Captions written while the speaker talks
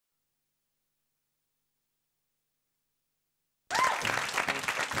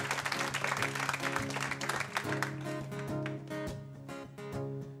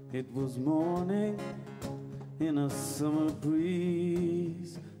It was morning in a summer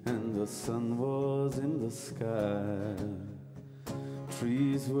breeze, and the sun was in the sky.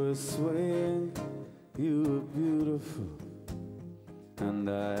 Trees were swaying, you were beautiful, and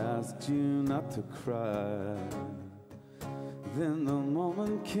I asked you not to cry. Then the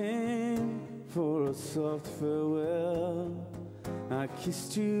moment came for a soft farewell. I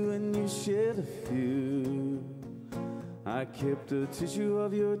kissed you and you shed a few. I kept a tissue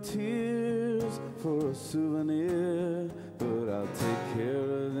of your tears for a souvenir, but I'll take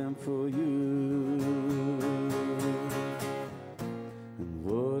care of them for you. And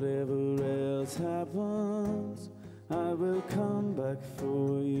whatever else happens, I will come back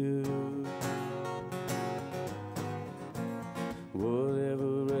for you.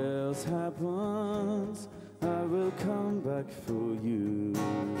 Whatever else happens, I will come back for you.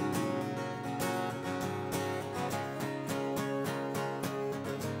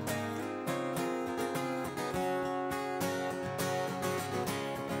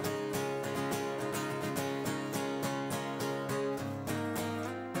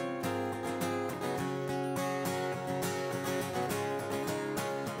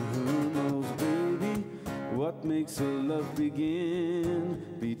 What makes a love begin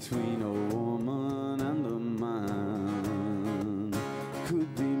between a woman and a man?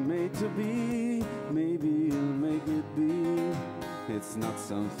 Could be made to be, maybe you'll make it be. It's not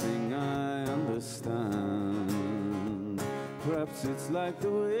something I understand. Perhaps it's like the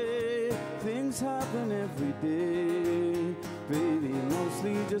way things happen every day, baby,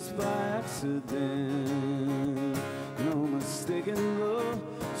 mostly just by accident. No mistaken love,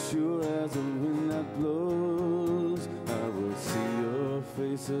 sure as a wind that blows, I will see your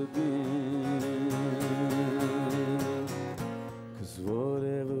face again. 'Cause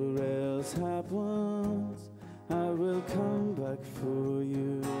whatever else happens, I will come back for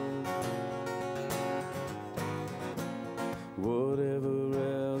you. Whatever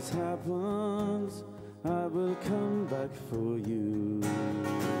else happens, I will come back for you.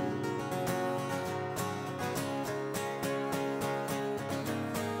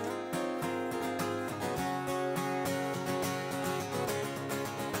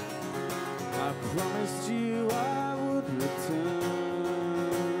 I promised you I would return.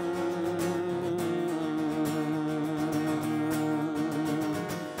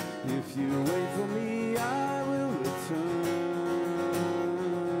 If you wait for me, I will return.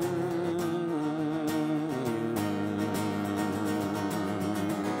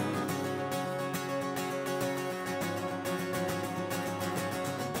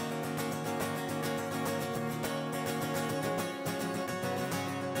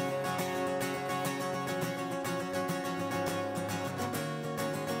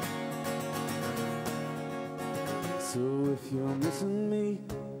 So if you're missing me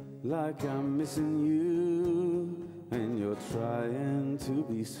like I'm missing you, and you're trying to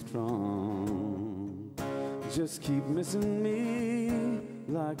be strong, just keep missing me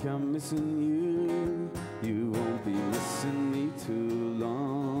like I'm missing you. You won't be missing me too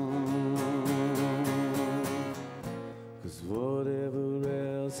long. 'Cause whatever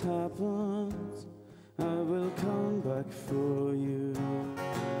else happens, I will come back for you.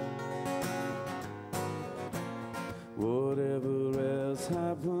 Whatever else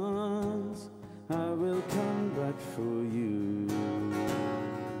happens, I will come back for you.